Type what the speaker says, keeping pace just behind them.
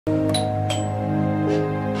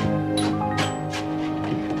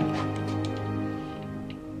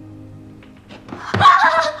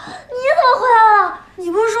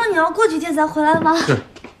你要过几天才回来吗？是。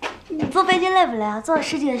你坐飞机累不累啊？坐了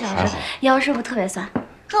10几个小时，腰是不是特别酸？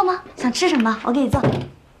饿吗？想吃什么？我给你做。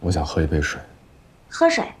我想喝一杯水。喝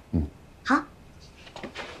水。嗯。好。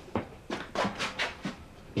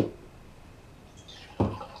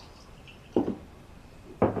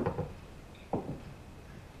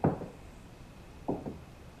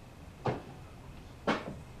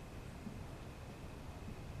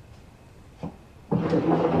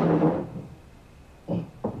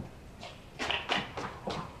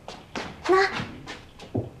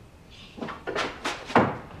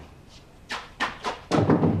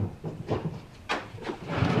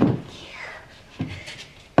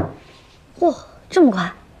 嚯，这么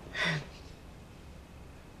快！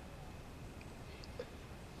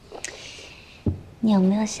你有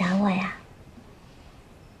没有想我呀？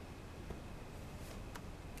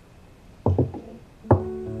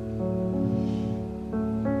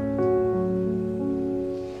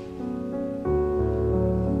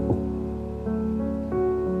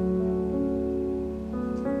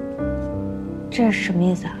这是什么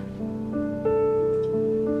意思啊？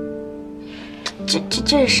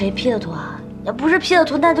 这是谁 P 的图啊？要不是 P 的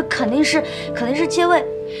图，那就肯定是借位，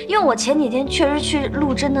因为我前几天确实去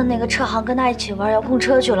陆贞的那个车行跟他一起玩遥控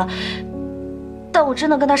车去了，但我真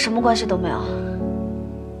的跟他什么关系都没有。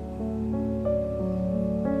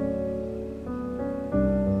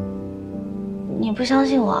你不相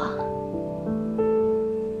信我？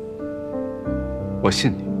我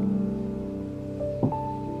信你。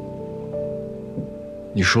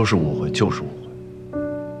你说是误会就是误会。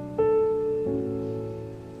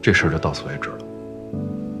 这事儿就到此为止了。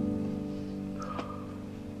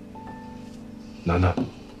楠楠，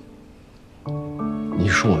你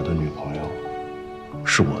是我的女朋友，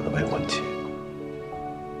是我的未婚妻，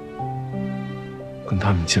跟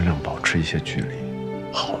他们尽量保持一些距离，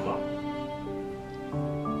好吗？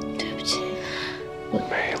对不起，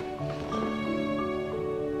没有。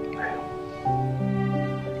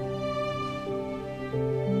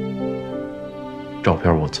照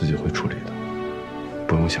片我自己会处理的。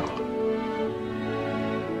 不用想了，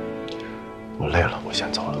我累了，我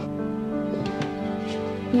先走了。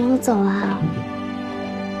你要走啊？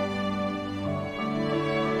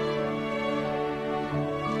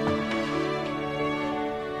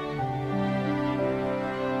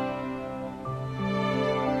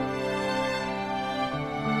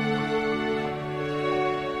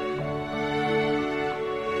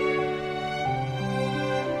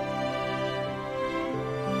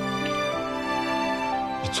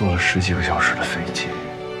坐了10几个小时的飞机，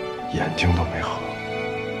眼睛都没合，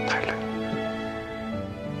太累了。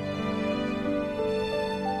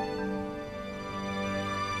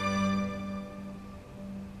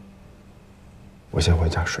我先回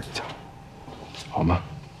家睡一觉，好吗？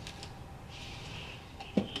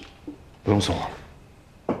不用送我了。